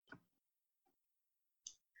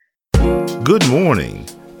Good morning,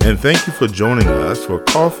 and thank you for joining us for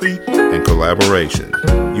Coffee and Collaboration.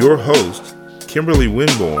 Your host, Kimberly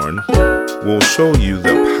Winborn, will show you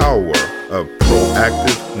the power of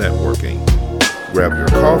proactive networking. Grab your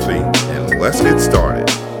coffee and let's get started.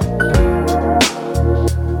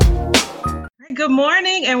 Good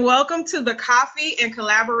morning and welcome to the Coffee and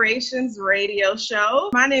Collaborations radio show.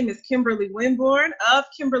 My name is Kimberly Winborn of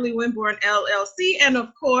Kimberly Winborn LLC and of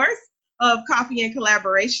course of Coffee and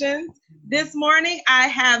Collaborations. This morning I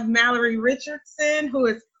have Mallory Richardson, who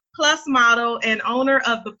is Plus model and owner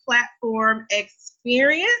of the platform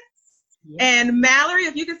Experience. Yes. And Mallory,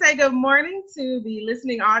 if you could say good morning to the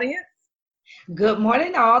listening audience. Good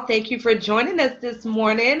morning, all. Thank you for joining us this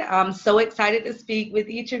morning. I'm so excited to speak with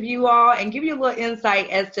each of you all and give you a little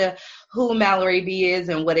insight as to who Mallory B is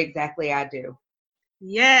and what exactly I do.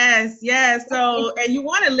 Yes. So, and you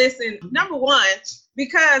want to listen, number one,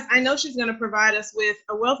 because I know she's going to provide us with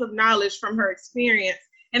a wealth of knowledge from her experience.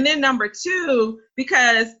 And then number two,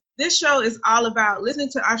 because this show is all about listening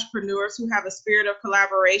to entrepreneurs who have a spirit of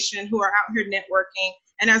collaboration, who are out here networking.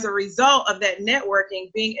 And as a result of that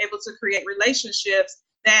networking, being able to create relationships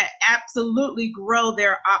that absolutely grow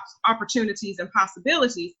their opportunities and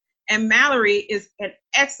possibilities. And Mallory is an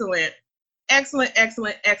excellent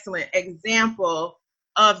example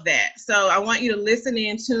of that. So I want you to listen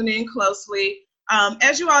in, tune in closely.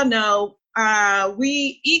 As you all know,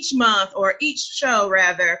 we each month or each show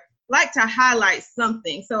rather like to highlight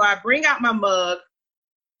something. So I bring out my mug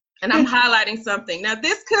and I'm highlighting something. Now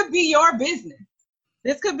this could be your business.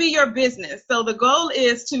 So the goal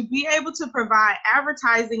is to be able to provide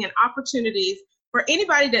advertising and opportunities for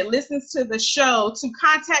anybody that listens to the show to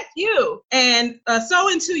contact you and sow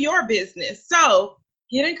into your business. So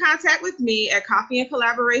get in contact with me at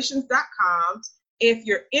coffeeandcollaborations.com if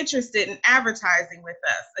you're interested in advertising with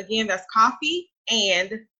us. Again, that's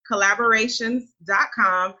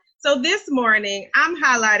coffeeandcollaborations.com. So this morning, I'm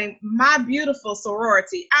highlighting my beautiful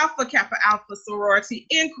sorority, Alpha Kappa Alpha Sorority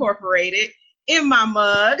Incorporated, in my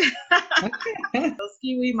mug. So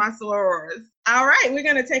ski-wee my sorors. All right, we're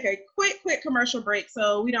going to take a quick commercial break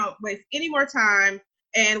so we don't waste any more time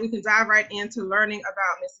and we can dive right into learning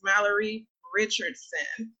about Miss Mallory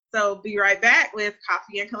Richardson. So be right back with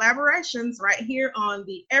Coffee and Collaborations right here on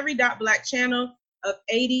the Every Black channel of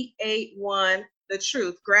 88.1 The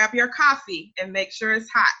Truth. Grab your coffee and make sure it's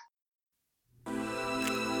hot.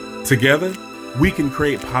 Together, we can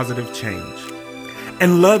create positive change.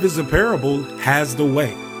 And Love is a Parable has the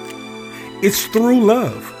way. It's through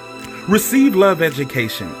love. Receive love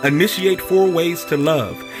education. Initiate 4 ways to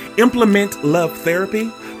love. Implement love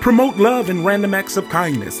therapy. Promote love and random acts of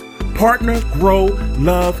kindness. Partner, grow,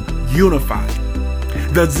 love, unify.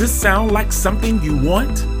 Does this sound like something you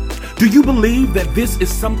want? Do you believe that this is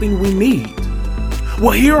something we need?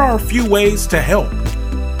 Well, here are a few ways to help.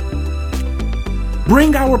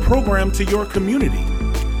 Bring our program to your community.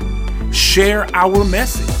 Share our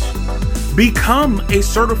message. Become a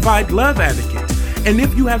certified love advocate. And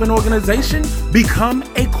if you have an organization, become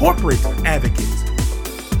a corporate advocate.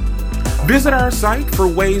 Visit our site for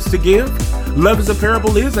ways to give. Love is a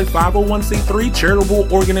Parable is a 501c3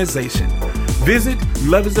 charitable organization. Visit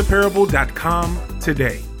loveisaparable.com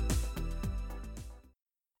today.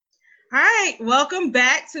 All right, welcome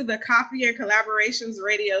back to the Coffee and Collaborations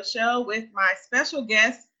radio show with my special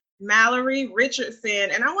guest, Mallory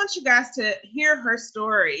Richardson. And I want you guys to hear her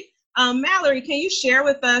story. Mallory, can you share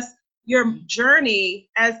with us your journey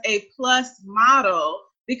as a plus model?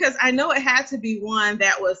 Because I know it had to be one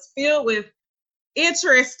that was filled with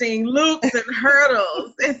interesting loops and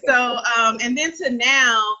hurdles. And so, and then to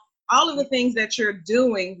now, all of the things that you're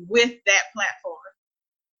doing with that platform.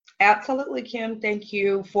 Absolutely, Kim. Thank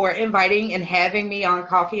you for inviting and having me on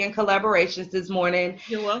Coffee and Collaborations this morning.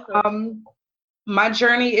 You're welcome. My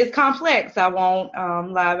journey is complex. I won't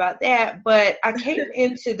lie about that. But I came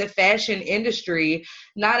into the fashion industry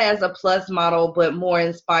not as a plus model, but more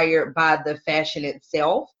inspired by the fashion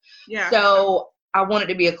itself. Yeah. So I wanted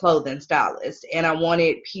to be a clothing stylist, and I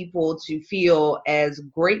wanted people to feel as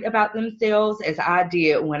great about themselves as I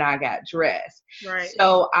did when I got dressed. Right.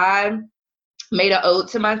 So I made an ode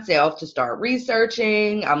to myself to start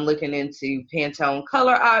researching. I'm looking into Pantone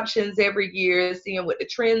color options every year, seeing what the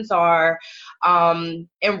trends are, and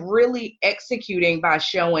really executing by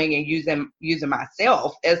showing and using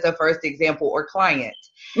myself as the first example or client.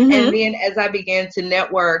 Mm-hmm. And then as I began to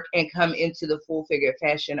network and come into the full figure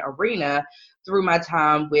fashion arena through my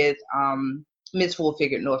time with Miss Full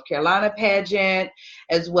Figure North Carolina pageant,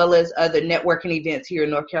 as well as other networking events here in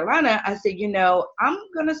North Carolina, I said, I'm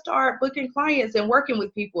going to start booking clients and working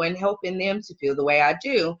with people and helping them to feel the way I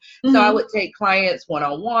do. Mm-hmm. So I would take clients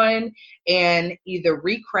one-on-one and either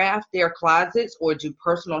recraft their closets or do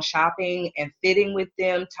personal shopping and fitting with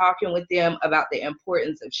them, talking with them about the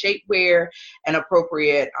importance of shapewear and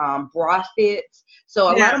appropriate bra fits.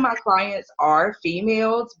 So a lot of my clients are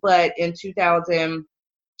females, but in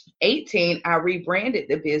 2018, I rebranded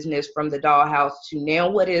the business from the Dollhouse to now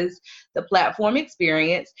what is the Platform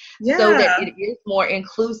Experience, so that it is more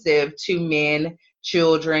inclusive to men,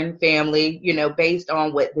 children, family, based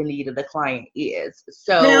on what the need of the client is.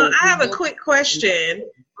 So now I have a quick question.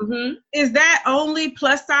 Mm-hmm. Is that only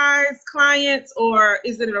plus size clients or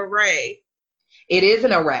is it an array? It is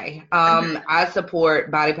an array. I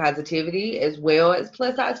support body positivity as well as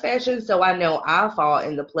plus size fashion. So I know I fall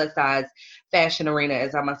in the plus size fashion arena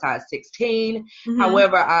as I'm a size 16. Mm-hmm.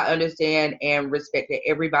 However, I understand and respect that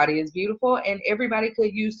everybody is beautiful and everybody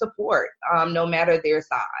could use support, no matter their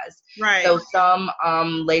size. Right. So some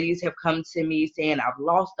ladies have come to me saying, I've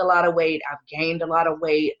lost a lot of weight. I've gained a lot of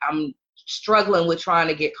weight. I'm struggling with trying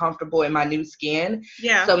to get comfortable in my new skin.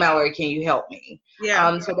 Yeah. So Mallory, can you help me?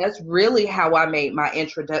 Yeah. So that's really how I made my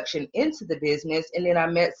introduction into the business. And then I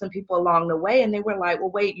met some people along the way and they were like,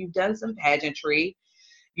 well, wait, you've done some pageantry.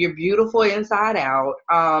 You're beautiful inside out.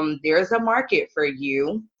 There's a market for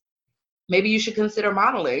you. Maybe you should consider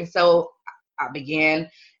modeling. So I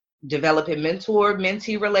began developing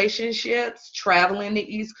mentor-mentee relationships, traveling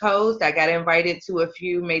the East Coast. I got invited to a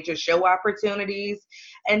few major show opportunities.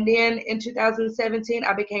 And then in 2017,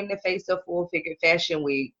 I became the face of Full Figure Fashion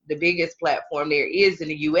Week, the biggest platform there is in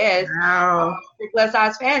the U.S. Wow. For plus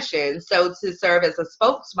size fashion. So to serve as a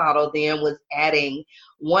spokesmodel then was adding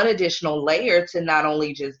one additional layer to not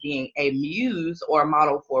only just being a muse or a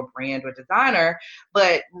model for a brand or designer,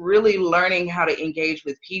 but really learning how to engage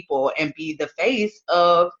with people and be the face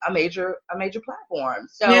of a major platform.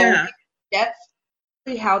 So that's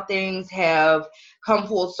how things have come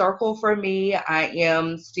full circle for me. I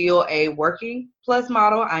am still a working plus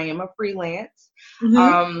model. I am a freelance.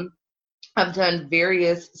 Mm-hmm. I've done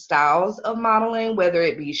various styles of modeling, whether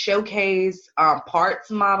it be showcase,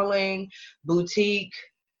 parts modeling, boutique,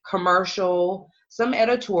 commercial, some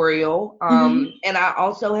editorial. And I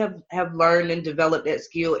also have learned and developed that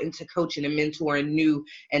skill into coaching and mentoring new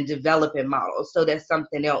and developing models. So that's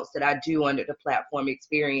something else that I do under the Platform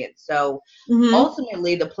Experience. So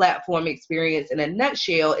ultimately, the Platform Experience in a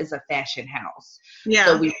nutshell is a fashion house. Yeah.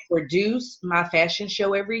 So we produce my fashion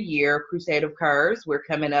show every year, Crusade of Curves. We're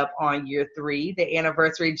coming up on year 3, the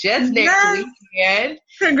anniversary just next weekend.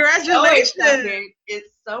 Congratulations. It's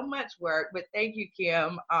so much work, but thank you,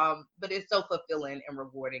 Kim. But it's so fulfilling and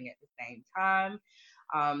rewarding at the same time.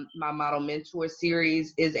 My Model Mentor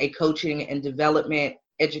series is a coaching and development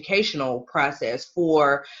educational process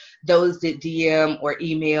for those that DM or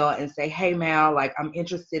email and say, hey, Mal, I'm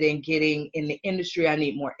interested in getting in the industry. I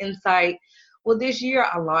need more insight. Well, this year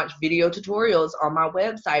I launched video tutorials on my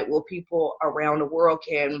website where people around the world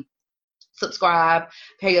can subscribe,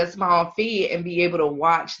 pay a small fee, and be able to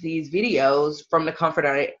watch these videos from the comfort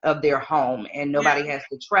of their home. And nobody has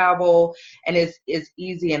to travel, and it's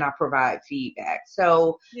easy, and I provide feedback.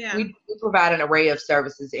 So we provide an array of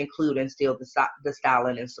services, including still the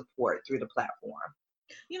styling and support through the platform.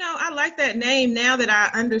 I like that name now that I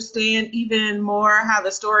understand even more how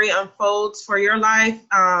the story unfolds for your life.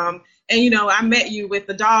 And, I met you with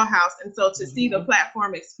the Dollhouse. And so to see the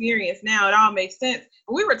Platform Experience now, it all makes sense.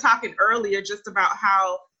 We were talking earlier just about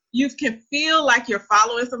how you can feel like you're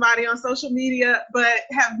following somebody on social media, but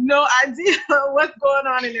have no idea what's going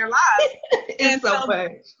on in their lives. It's so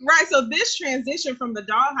funny. Right. So this transition from the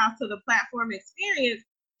Dollhouse to the Platform Experience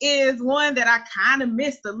is one that I kind of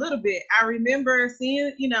missed a little bit. I remember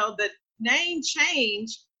seeing, the name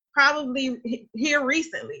change probably here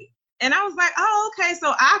recently. And I was like, oh, okay.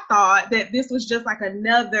 So I thought that this was just like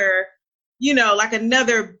another,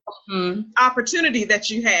 opportunity that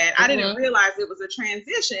you had. I didn't realize it was a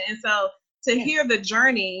transition. And so to hear the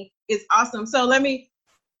journey is awesome. So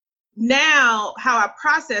now how I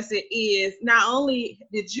process it is not only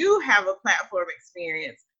did you have a platform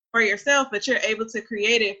experience for yourself, but you're able to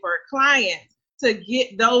create it for clients to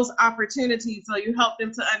get those opportunities. So you help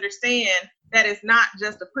them to understand that it's not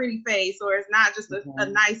just a pretty face, or it's not just a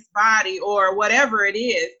nice body, or whatever it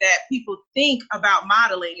is that people think about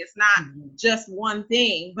modeling. It's not just one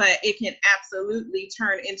thing, but it can absolutely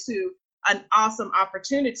turn into an awesome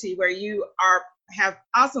opportunity where you have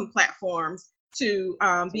awesome platforms to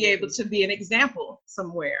be able to be an example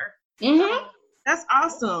somewhere. That's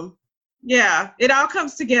awesome. Yeah, it all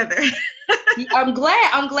comes together. I'm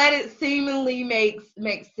glad it seemingly makes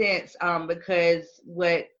sense, because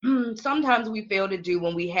what sometimes we fail to do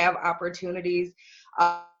when we have opportunities,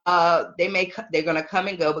 they're going to come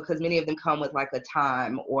and go, because many of them come with like a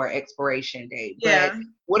time or expiration date. Yeah. But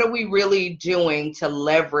what are we really doing to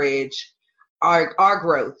leverage our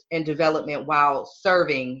growth and development while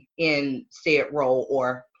serving in said role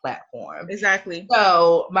or platform? Exactly.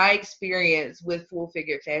 So my experience with Full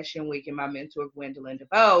Figured Fashion Week and my mentor Gwendolyn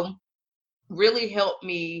DeVoe really helped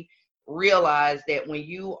me realize that when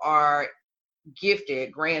you are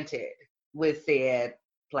granted with said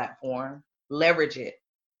platform, leverage it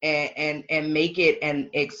and make it an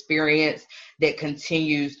experience that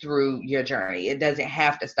continues through your journey. It doesn't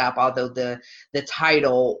have to stop, although the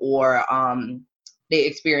title or the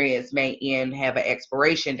experience may have an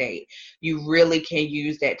expiration date. You really can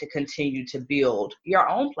use that to continue to build your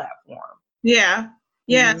own platform. Yeah.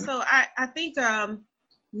 So I think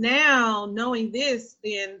now knowing this,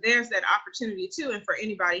 then there's that opportunity too, and for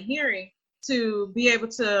anybody hearing, to be able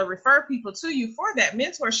to refer people to you for that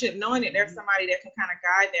mentorship, knowing that there's somebody that can kind of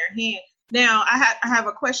guide their hand. Now, I have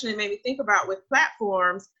a question that made me think about with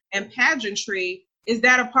platforms and pageantry. Is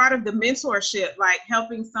that a part of the mentorship, like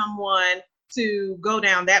helping someone to go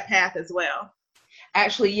down that path as well?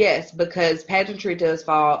 Actually, yes, because pageantry does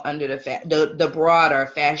fall under the broader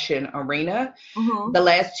fashion arena. Mm-hmm. The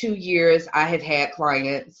last 2 years, I have had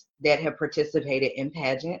clients that have participated in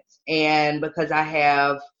pageants. And because I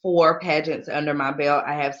have 4 pageants under my belt,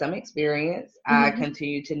 I have some experience. Mm-hmm. I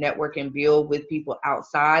continue to network and build with people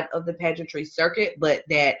outside of the pageantry circuit, but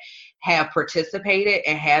that have participated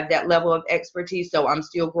and have that level of expertise. So I'm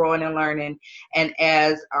still growing and learning. And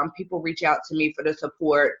as people reach out to me for the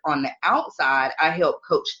support on the outside, I help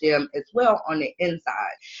coach them as well on the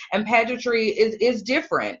inside. And pageantry is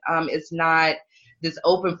different. It's not this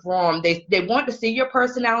open forum. They want to see your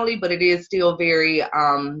personality, but it is still very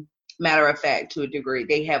matter of fact to a degree.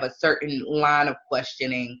 They have a certain line of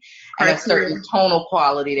questioning and a certain tonal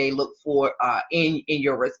quality they look for in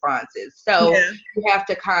your responses. So you have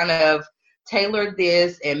to kind of tailor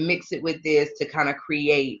this and mix it with this to kind of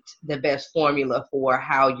create the best formula for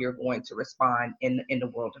how you're going to respond in the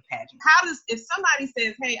world of pageantry. If somebody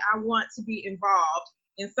says, hey, I want to be involved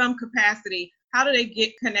in some capacity, how do they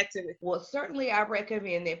get connected with you? Well, certainly I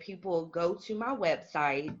recommend that people go to my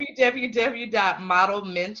website,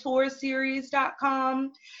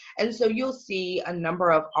 www.modelmentorseries.com. And so you'll see a number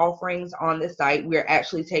of offerings on the site. We're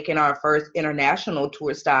actually taking our first international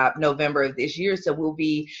tour stop November of this year. So we'll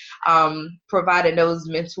be providing those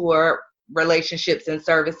mentor relationships and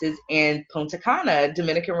services in Punta Cana,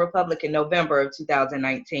 Dominican Republic in November of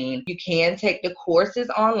 2019. You can take the courses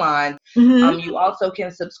online. Mm-hmm. You also can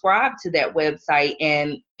subscribe to that website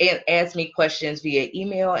and ask me questions via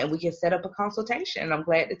email, and we can set up a consultation. I'm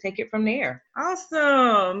glad to take it from there.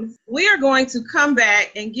 Awesome. We are going to come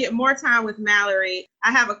back and get more time with Mallory.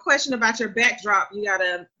 I have a question about your backdrop. You got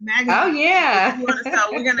a magazine. Oh, yeah.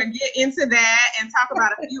 So we're going to get into that and talk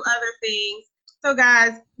about a few other things. So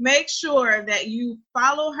guys, make sure that you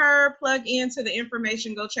follow her, plug into the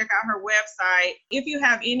information, go check out her website. If you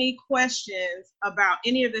have any questions about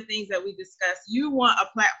any of the things that we discussed, you want a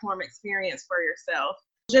platform experience for yourself,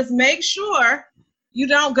 just make sure you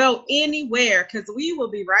don't go anywhere, because we will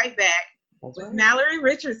be right back with Mallory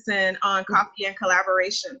Richardson on Coffee and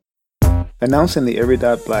Collaboration. Announcing the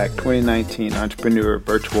Every.Black 2019 Entrepreneur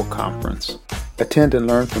Virtual Conference. Attend and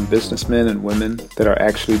learn from businessmen and women that are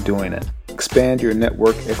actually doing it. Expand your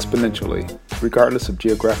network exponentially, regardless of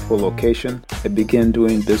geographical location, and begin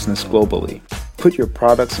doing business globally. Put your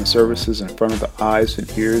products and services in front of the eyes and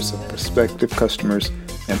ears of prospective customers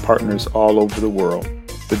and partners all over the world.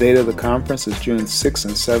 The date of the conference is June 6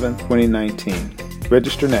 and 7, 2019.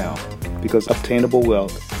 Register now, because obtainable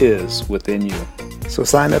wealth is within you. So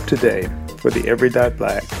sign up today for the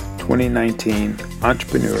Every.Black 2019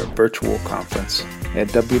 Entrepreneur Virtual Conference at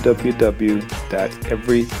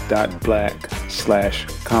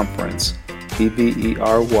www.every.black/conference,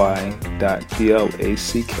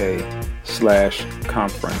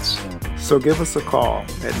 every.black/conference. So give us a call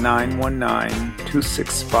at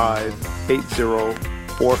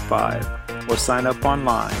 919-265-8045 or sign up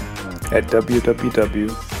online at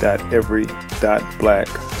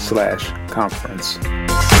www.every.black/conference.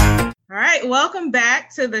 All right, welcome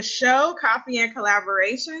back to the show, Coffee and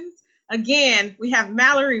Collaborations. Again, we have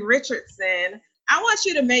Mallory Richardson. I want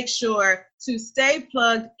you to make sure to stay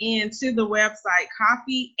plugged into the website,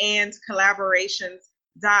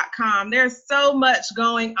 coffeeandcollaborations.com. There's so much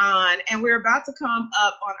going on, and we're about to come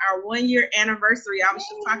up on our 1-year anniversary. I was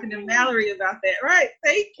just talking to Mallory about that. Right,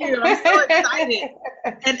 thank you. I'm so excited.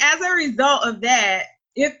 And as a result of that,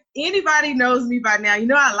 if anybody knows me by now, you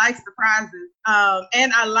know I like surprises.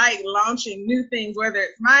 And I like launching new things, whether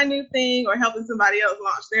it's my new thing or helping somebody else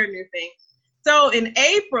launch their new thing. So in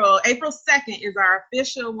April 2nd is our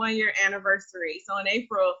official 1-year anniversary. So in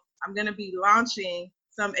April, I'm going to be launching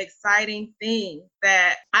some exciting things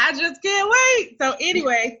that I just can't wait. So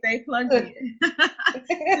anyway, stay plugged in.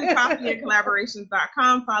 To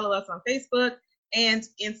coffeeandcollaborations.com. Follow us on Facebook and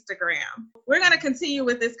Instagram. We're going to continue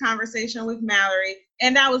with this conversation with Mallory.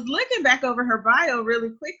 And I was looking back over her bio really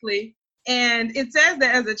quickly, and it says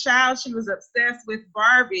that as a child, she was obsessed with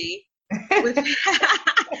Barbie,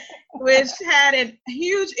 which had a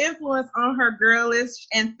huge influence on her girlish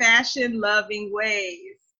and fashion-loving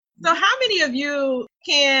ways. So how many of you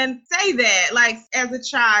can say that, like as a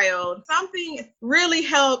child, something really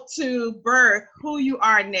helped to birth who you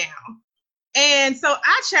are now? And so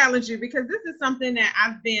I challenge you, because this is something that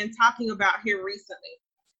I've been talking about here recently.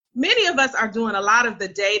 Many of us are doing a lot of the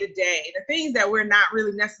day-to-day, the things that we're not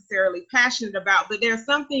really necessarily passionate about, but there's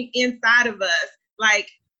something inside of us, like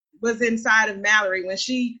was inside of Mallory when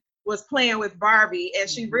she was playing with Barbie and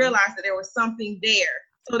she realized that there was something there.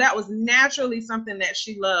 So that was naturally something that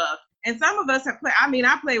she loved. And some of us have played,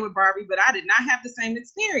 I played with Barbie, but I did not have the same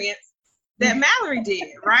experience that Mallory did,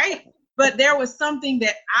 right? But there was something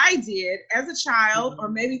that I did as a child, or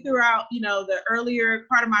maybe throughout, the earlier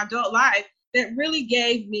part of my adult life, that really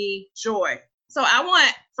gave me joy. So I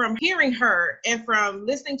want, from hearing her and from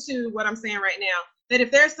listening to what I'm saying right now, that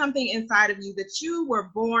if there's something inside of you that you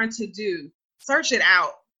were born to do, search it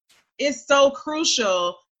out. It's so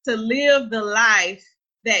crucial to live the life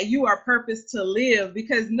that you are purposed to live,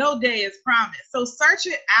 because no day is promised. So search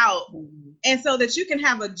it out, and so that you can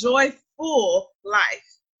have a joyful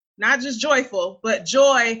life. Not just joyful, but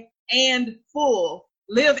joy and full.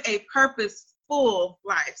 Live a purposeful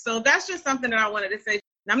life. So that's just something that I wanted to say.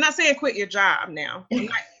 And I'm not saying quit your job now. I'm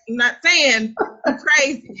not saying I'm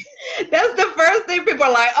crazy. That's the first thing people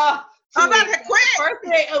are like, oh, I'm about to quit. First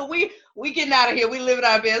thing, we getting out of here. We living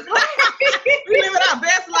our best life. We living our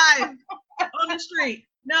best life on the street.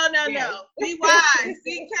 No. Be wise.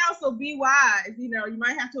 Seek counsel. Be wise. You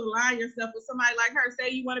might have to align yourself with somebody like her.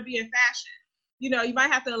 Say you want to be in fashion. You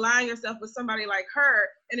might have to align yourself with somebody like her,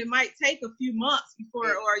 and it might take a few months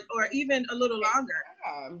before, or even a little longer.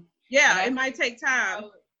 Yeah, it might take time.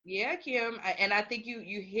 Yeah, Kim, and I think you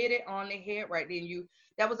hit it on the head right then.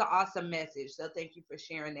 That was an awesome message. So thank you for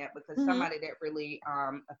sharing that, because somebody that really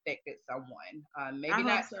affected someone. Maybe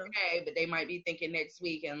not today, but they might be thinking next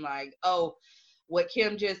week and like, oh, what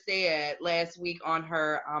Kim just said last week on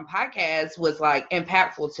her podcast was like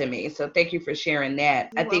impactful to me. So thank you for sharing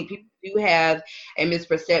that. I think people do have a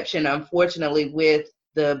misperception, unfortunately, with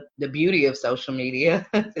the beauty of social media.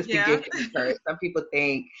 Some people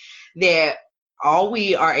think that all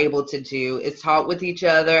we are able to do is talk with each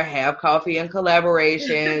other, have coffee and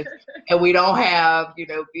collaboration, and we don't have,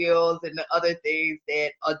 bills and the other things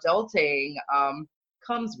that adulting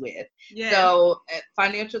comes with. So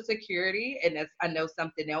financial security, and that's, I know,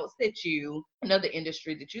 something else that the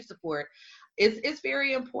industry that you support is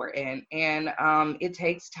very important, and it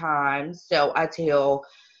takes time. So I tell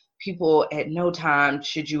people, at no time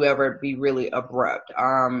should you ever be really abrupt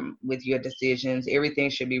with your decisions. Everything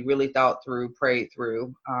should be really thought through, prayed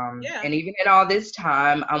through. And even in all this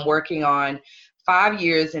time, I'm working on 5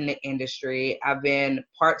 years in the industry. I've been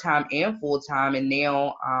part-time and full-time, and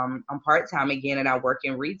now I'm part-time again, and I work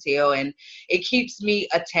in retail, and it keeps me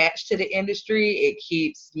attached to the industry. It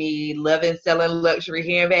keeps me loving selling luxury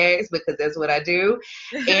handbags, because that's what I do.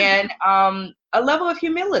 And a level of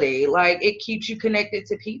humility, like it keeps you connected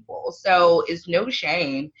to people. So it's no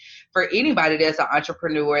shame for anybody that's an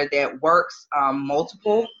entrepreneur that works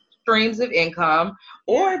multiple streams of income,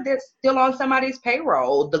 or that's still on somebody's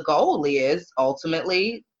payroll. The goal is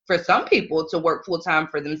ultimately for some people to work full-time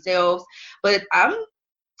for themselves, but I'm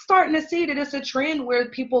starting to see that it's a trend where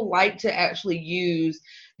people like to actually use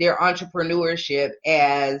their entrepreneurship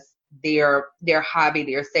as their hobby,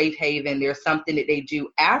 their safe haven, there's something that they do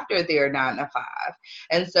after their 9 to 5.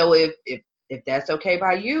 And so if that's okay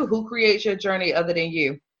by you, who creates your journey other than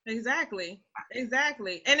you? Exactly.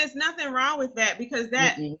 And it's nothing wrong with that, because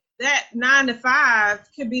that 9 to 5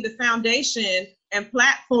 could be the foundation and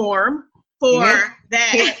platform for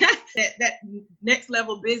that next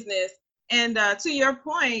level business. And to your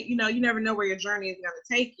point, you never know where your journey is going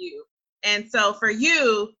to take you. And so for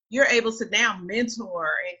you, you're able to now mentor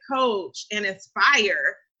and coach and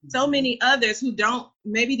inspire so many others who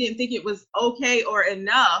maybe didn't think it was okay or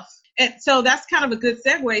enough. And so that's kind of a good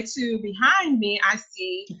segue to behind me. I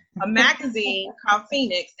see a magazine called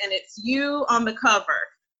Phoenix, and it's you on the cover.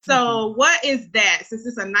 So what is that? Since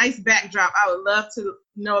it's a nice backdrop, I would love to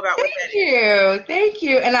know about what that is. Thank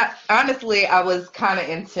you. And I was kind of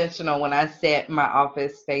intentional when I set my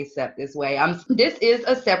office space up this way. This is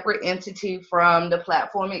a separate entity from the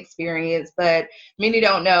platform experience, but many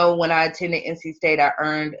don't know when I attended NC State, I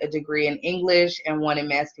earned a degree in English and one in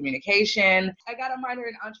mass communication. I got a minor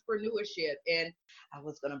in entrepreneurship, and I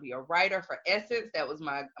was going to be a writer for Essence. That was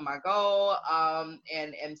my goal.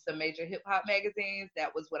 And some major hip hop magazines.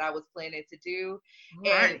 That was what I was planning to do.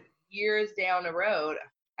 Right. And years down the road,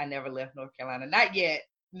 I never left North Carolina. Not yet.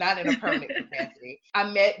 Not in a permanent capacity. I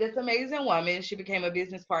met this amazing woman. She became a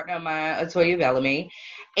business partner of mine, Atoya Bellamy.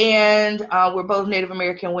 And we're both Native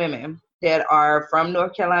American women that are from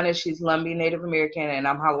North Carolina. She's Lumbee Native American, and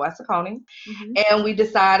I'm Halawassaconi. Mm-hmm. And we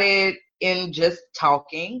decided in just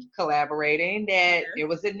talking, collaborating, that there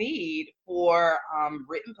was a need for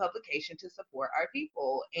written publication to support our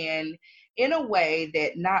people. And in a way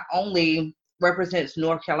that not only represents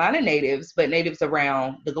North Carolina natives, but natives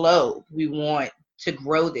around the globe. We want to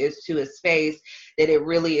grow this to a space that it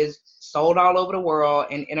really is sold all over the world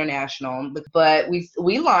and international. But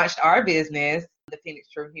we launched our business, the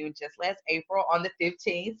Phoenix Tribune, just last April on the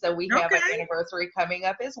 15th. So we have an anniversary coming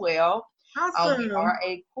up as well. Awesome. We are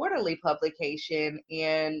a quarterly publication,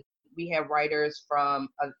 and we have writers from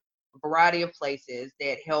a variety of places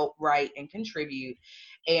that help write and contribute.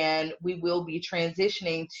 And we will be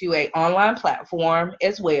transitioning to an online platform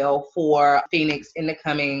as well for Phoenix in the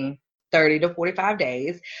coming 30 to 45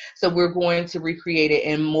 days. So we're going to recreate it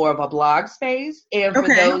in more of a blog space. And for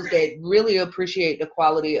those that really appreciate the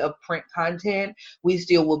quality of print content, we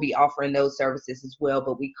still will be offering those services as well.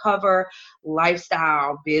 But we cover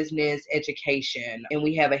lifestyle, business, education, and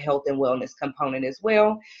we have a health and wellness component as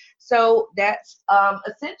well. So that's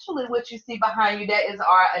essentially what you see behind you. That is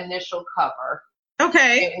our initial cover.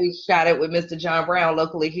 Okay. And we shot it with Mr. John Brown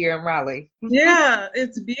locally here in Raleigh. Yeah,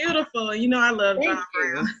 it's beautiful. You know, I love John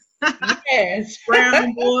Brown. Yes.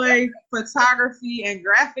 Brown boy, photography and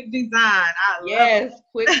graphic design. I love it.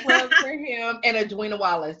 Quick plug for him and Edwina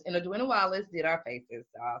Wallace. And Edwina Wallace did our faces.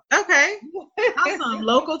 Okay. Awesome.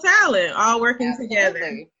 Local talent all working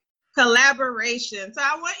together. Collaboration. So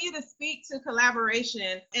I want you to speak to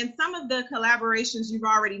collaboration and some of the collaborations you've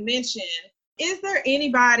already mentioned. Is there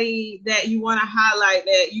anybody that you want to highlight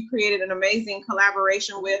that you created an amazing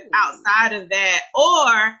collaboration with outside of that,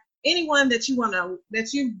 or anyone that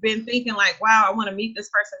you've been thinking like, wow, I want to meet this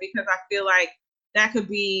person because I feel like that could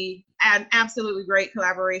be an absolutely great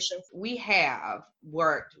collaboration? We have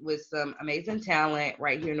worked with some amazing talent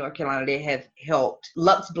right here in North Carolina that have helped.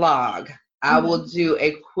 Lux Blog. I will do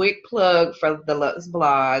a quick plug for the Lux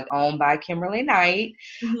Blog, owned by Kimberly Knight,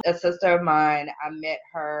 a sister of mine. I met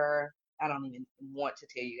her, I don't even want to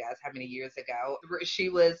tell you guys how many years ago. She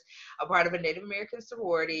was a part of a Native American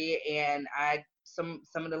sorority, and some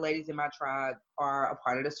of the ladies in my tribe are a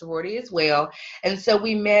part of the sorority as well. And so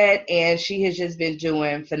we met, and she has just been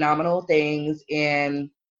doing phenomenal things in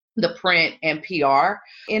the print and PR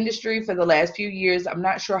industry for the last few years. I'm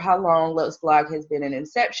not sure how long Lux Blog has been in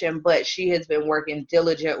inception, but she has been working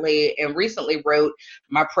diligently and recently wrote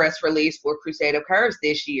my press release for Crusade of Curves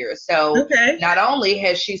this year. So not only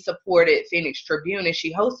has she supported Phoenix Tribune, and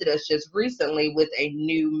she hosted us just recently with a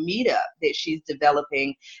new meetup that she's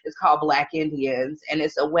developing. It's called Black Indians, and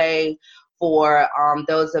it's a way for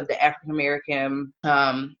those of the African American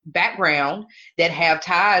background that have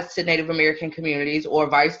ties to Native American communities, or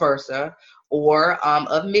vice versa, or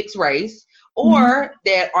of mixed race, or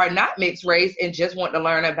that are not mixed race and just want to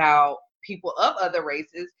learn about people of other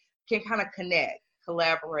races, can kind of connect,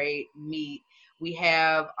 collaborate, meet. We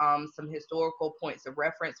have some historical points of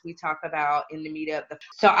reference we talk about in the meetup.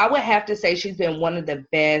 So I would have to say she's been one of the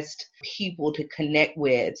best people to connect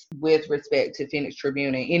with respect to Phoenix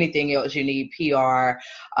Tribune and anything else you need PR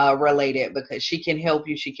related, because she can help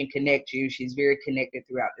you, she can connect you. She's very connected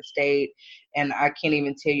throughout the state. And I can't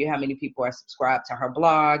even tell you how many people are subscribed to her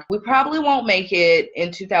blog. We probably won't make it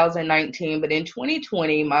in 2019, but in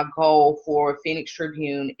 2020, my goal for Phoenix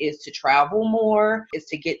Tribune is to travel more, is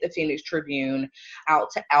to get the Phoenix Tribune out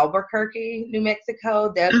to Albuquerque, New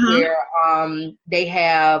Mexico. That's where they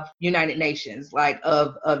have United Nations, like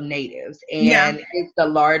of natives. And it's the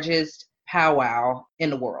largest powwow in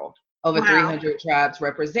the world. Over 300 tribes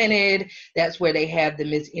represented. That's where they have the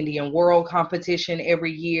Miss Indian World competition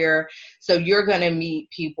every year. So you're going to meet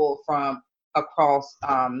people from across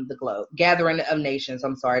the globe. Gathering of Nations.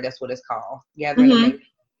 I'm sorry, that's what it's called. Gathering of Nations.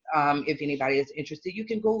 If anybody is interested, you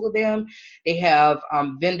can Google them. They have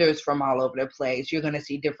vendors from all over the place. You're going to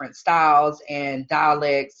see different styles and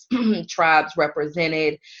dialects, tribes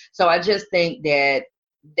represented. So I just think that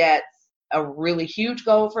that's a really huge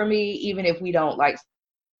goal for me, even if we don't like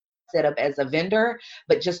set up as a vendor,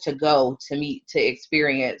 but just to go, to meet, to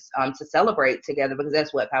experience, to celebrate together, because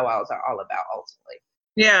that's what powwows are all about ultimately.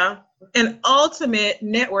 Yeah. An ultimate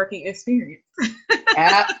networking experience.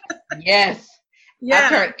 Yes. Yeah. I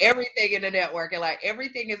turned everything into networking. Like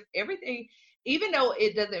everything, even though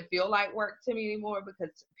it doesn't feel like work to me anymore,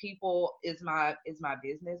 because people is my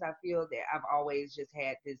business. I feel that I've always just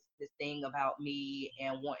had this thing about me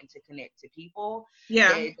and wanting to connect to people. Yeah.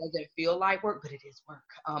 That it doesn't feel like work, but it is work.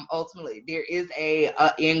 Ultimately, there is a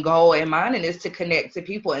end goal in mind, and it's to connect to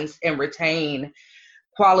people and retain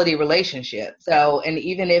quality relationship. So, and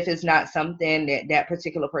even if it's not something that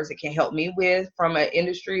particular person can help me with from an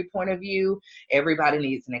industry point of view, everybody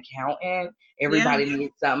needs an accountant. Everybody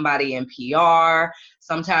needs somebody in PR.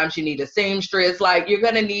 Sometimes you need a seamstress. Like, you're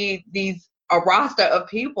going to need a roster of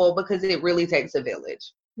people, because it really takes a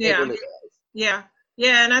village. Yeah. It really does. Yeah.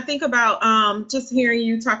 Yeah. And I think about just hearing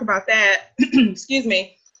you talk about that, excuse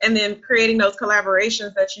me, and then creating those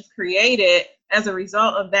collaborations that you've created as a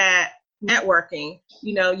result of that networking.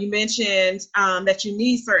 You know, you mentioned that you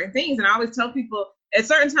need certain things. And I always tell people, at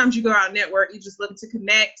certain times you go out and network, you just look to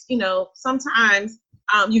connect. You know, sometimes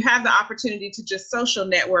you have the opportunity to just social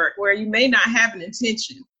network where you may not have an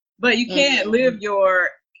intention, but you can't live your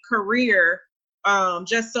career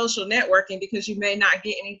just social networking, because you may not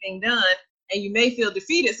get anything done, and you may feel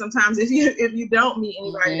defeated sometimes if you don't meet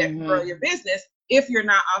anybody that can grow your business, if you're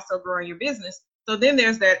not also growing your business. So then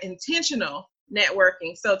there's that intentional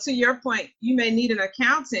networking. So to your point, you may need an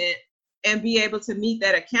accountant and be able to meet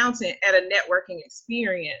that accountant at a networking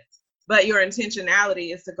experience, but your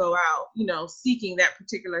intentionality is to go out, you know, seeking that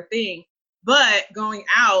particular thing. But going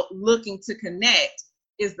out looking to connect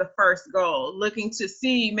is the first goal. Looking to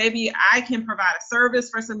see, maybe I can provide a service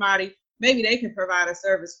for somebody, maybe they can provide a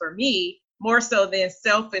service for me, more so than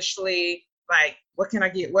selfishly, like, what can I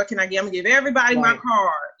get? I'm gonna give everybody my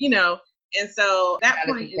card, you know. And so that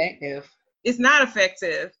point it's not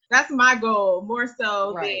effective. That's my goal, more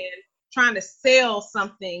so than trying to sell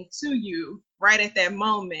something to you right at that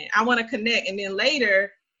moment. I want to connect, and then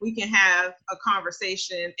later we can have a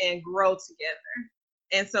conversation and grow together.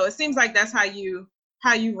 And so it seems like that's how you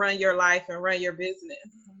run your life and run your business.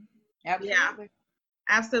 Absolutely. Yeah,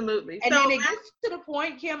 absolutely. And then it gets to the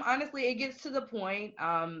point, Kim, honestly, it gets to the point,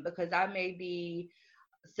 because I may be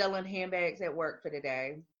selling handbags at work for the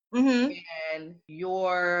day. And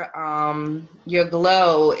your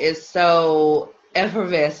glow is so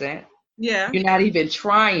effervescent. Yeah. You're not even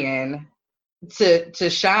trying to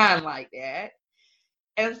shine like that.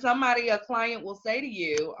 And a client will say to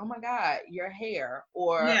you, "Oh my God, your hair,"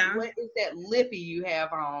 or "What is that lippy you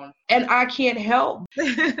have on?" And I can't help,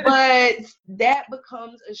 but that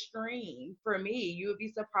becomes a stream for me. You would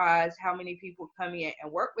be surprised how many people come in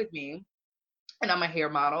and work with me. And I'm a hair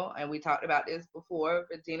model, and we talked about this before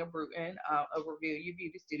with Dina Bruton of Reveal You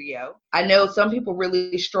Beauty Studio. I know some people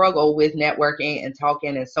really struggle with networking and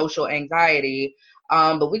talking and social anxiety,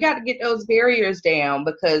 but we got to get those barriers down,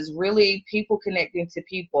 because really people connecting to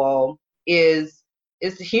people is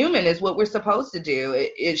human, is what we're supposed to do.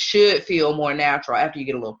 It should feel more natural after you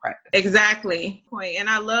get a little practice. Exactly. And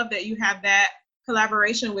I love that you have that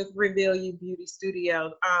collaboration with Reveal You Beauty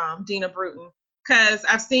Studio, Dina Bruton, because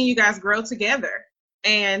I've seen you guys grow together,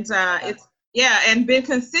 and and been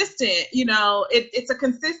consistent. You know, it's a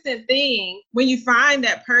consistent thing when you find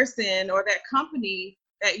that person or that company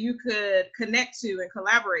that you could connect to and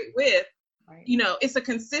collaborate with. Right. You know, it's a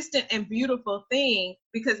consistent and beautiful thing,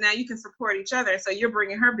 because now you can support each other. So you're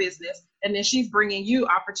bringing her business, and then she's bringing you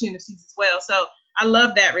opportunities as well. So I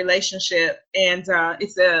love that relationship, and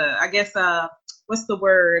it's what's the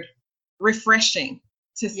word? Refreshing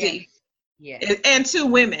to see. Yes. And to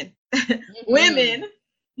women, women,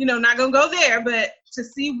 you know, not gonna go there, but to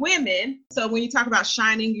see women. So when you talk about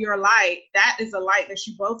shining your light, that is a light that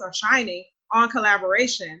you both are shining on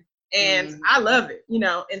collaboration. And I love it, you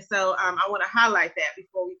know. And so I want to highlight that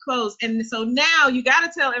before we close. And so now you got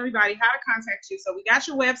to tell everybody how to contact you. So we got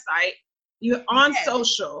your website, you're on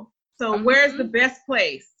social. So where's the best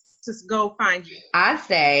place to go find you? I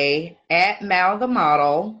say at Mal the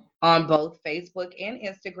Model on both Facebook and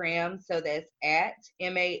Instagram. So that's at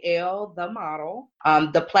MAL the Model.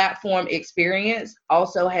 The platform Experience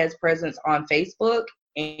also has presence on Facebook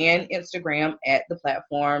and Instagram at the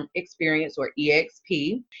platform Experience, or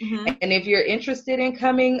EXP. And if you're interested in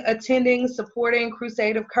attending, supporting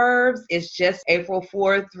Crusade of Curves, it's just April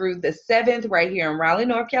 4th through the 7th right here in Raleigh,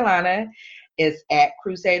 North Carolina. It's at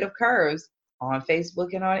Crusade of Curves on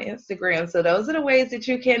Facebook and on Instagram. So those are the ways that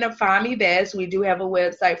you can find me best. We do have a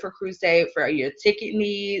website for Crusade for your ticket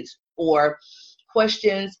needs, or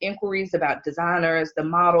questions, inquiries about designers, the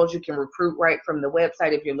models, you can recruit right from the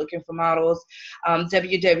website if you're looking for models,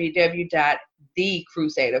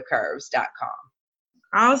 www.thecrusadeofcurves.com.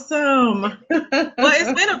 Awesome. Well,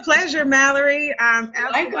 it's been a pleasure, Mallory.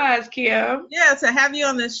 Likewise, Kim. Yeah, to have you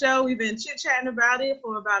on the show. We've been chit-chatting about it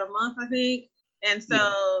for about a month, I think. And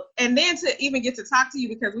so, and then to even get to talk to you,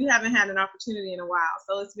 because we haven't had an opportunity in a while.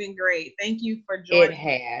 So it's been great. Thank you for joining. It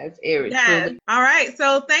has. It yes. Truly. All right.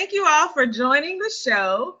 So thank you all for joining the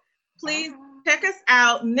show. Please check us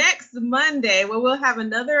out next Monday where we'll have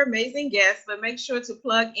another amazing guest, but make sure to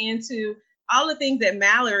plug into all the things that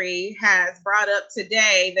Mallory has brought up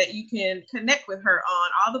today that you can connect with her on,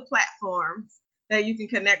 all the platforms that you can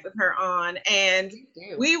connect with her on. And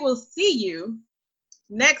we will see you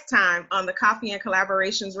next time on the Coffee and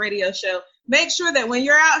Collaborations radio show. Make sure that when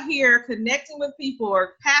you're out here connecting with people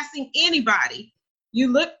or passing anybody,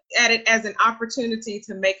 you look at it as an opportunity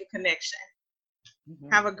to make a connection.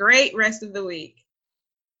 Have a great rest of the week.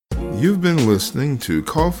 You've been listening to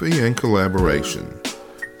Coffee and Collaboration,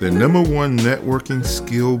 the #1 networking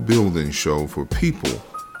skill building show for people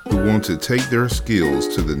who want to take their skills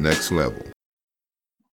to the next level.